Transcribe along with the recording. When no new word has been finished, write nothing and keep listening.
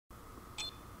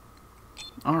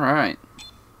Alright,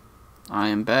 I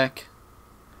am back.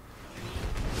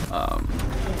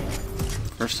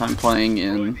 First time playing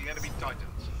in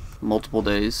multiple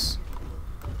days.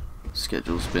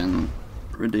 Schedule's been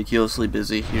ridiculously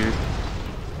busy here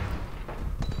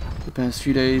the past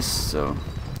few days, so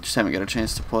just haven't got a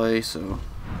chance to play, so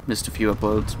missed a few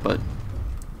uploads, but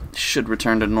should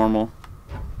return to normal.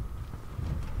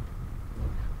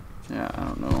 Yeah, I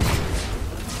don't know.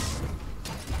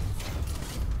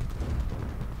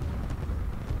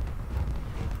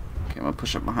 Okay, I'm gonna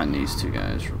push up behind these two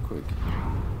guys real quick.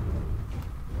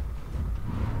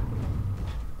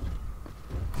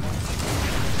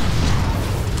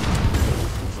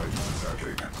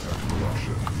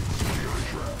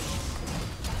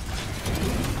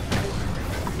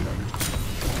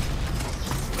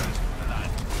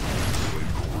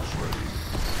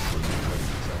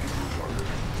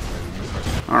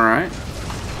 Alright.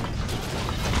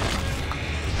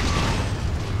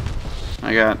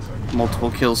 I got multiple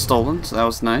kills stolen, so that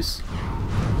was nice.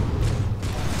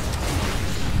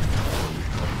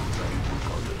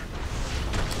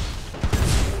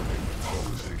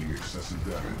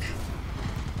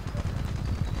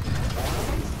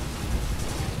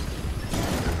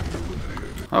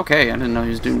 Okay, I didn't know he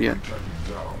was doomed yet.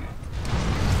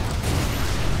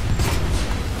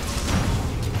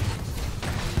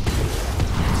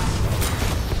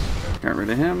 Got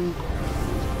rid of him.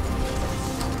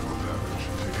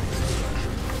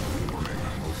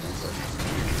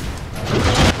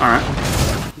 Alright.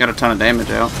 Got a ton of damage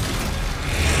out.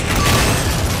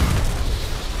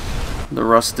 The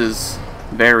rust is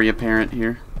very apparent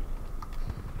here.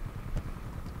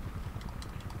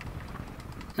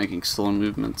 Making slow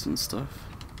movements and stuff.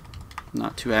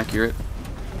 Not too accurate.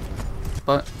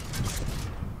 But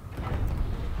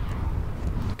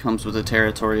comes with the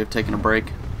territory of taking a break.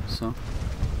 So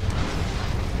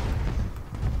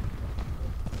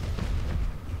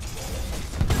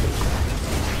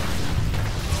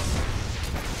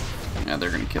yeah, they're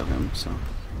gonna kill him, so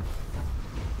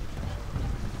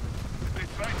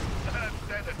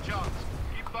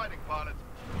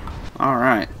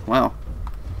alright, well.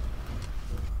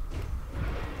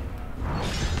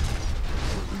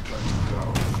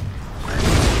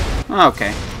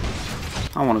 Okay.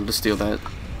 I wanted to steal that.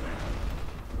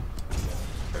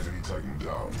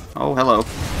 Oh, hello.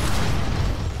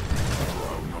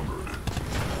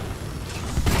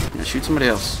 Yeah, shoot somebody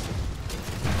else.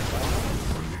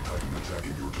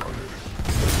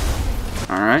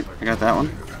 Alright, I got that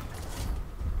one.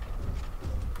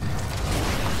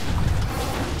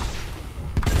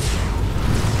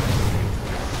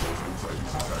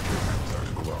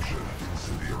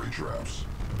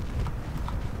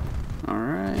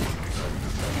 Alright.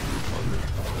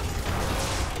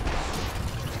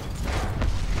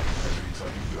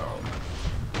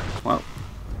 Well,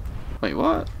 wait,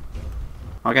 what?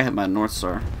 I got hit by a North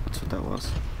Star. That's what that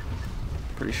was.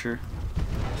 Pretty sure.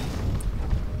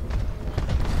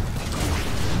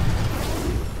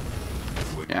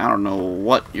 Yeah, I don't know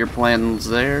what your plan's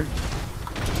there.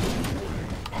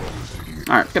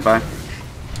 Alright, goodbye.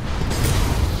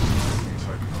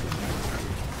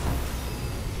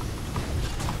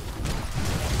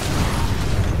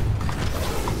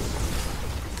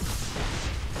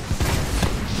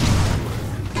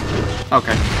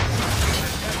 Okay.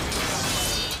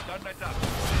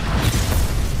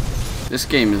 This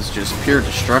game is just pure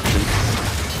destruction.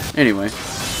 Anyway,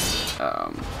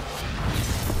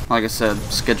 like I said,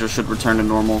 schedule should return to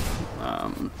normal.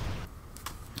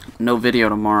 No video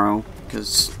tomorrow,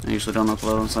 because I usually don't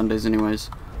upload on Sundays anyways.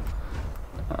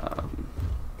 But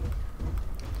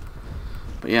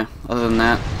yeah, other than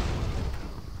that,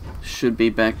 should be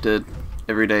back to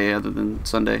every day other than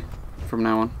Sunday from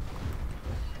now on.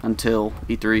 Until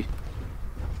E3.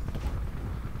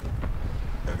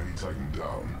 Enemy Titan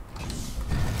down.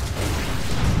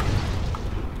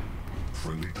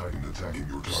 Friendly Titan attacking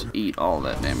your Just target. eat all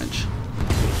that damage.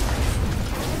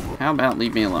 How about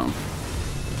leave me alone?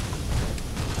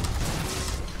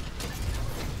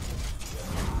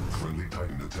 Friendly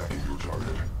Titan attacking your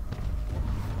target.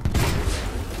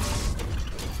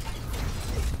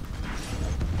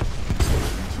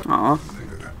 Aw.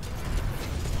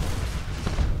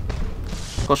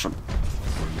 Push him.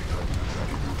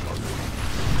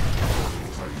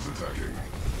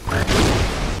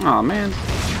 Aw, man.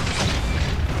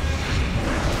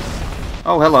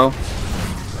 Oh, hello.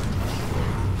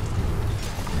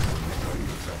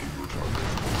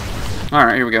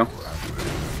 Alright, here we go.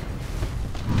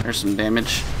 There's some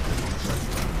damage.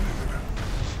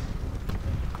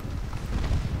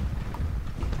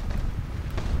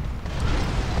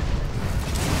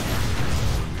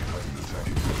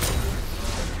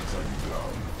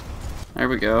 There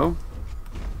we go.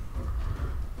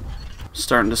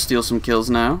 Starting to steal some kills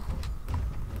now.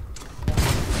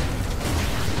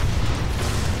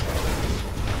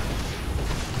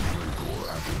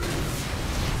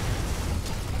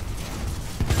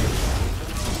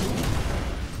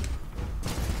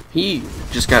 He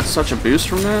just got such a boost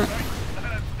from that.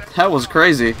 That was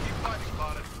crazy.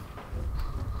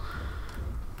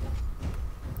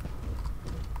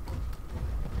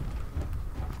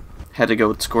 Had to go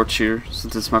with Scorch here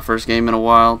since it's my first game in a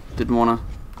while. Didn't wanna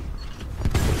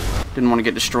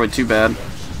get destroyed too bad.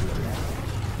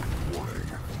 Warning,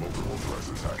 multiple threats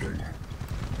attacking.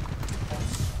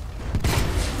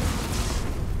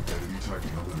 Enemy Titan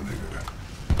eliminated.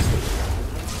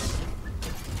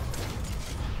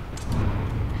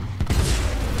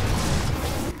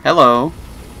 Hello.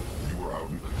 You were out.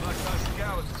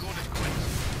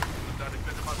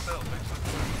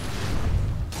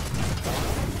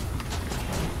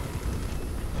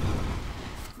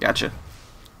 Gotcha.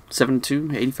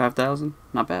 7-2, 85,000.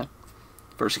 Not bad.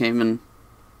 First game in,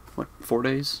 what, 4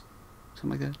 days?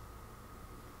 Something like that.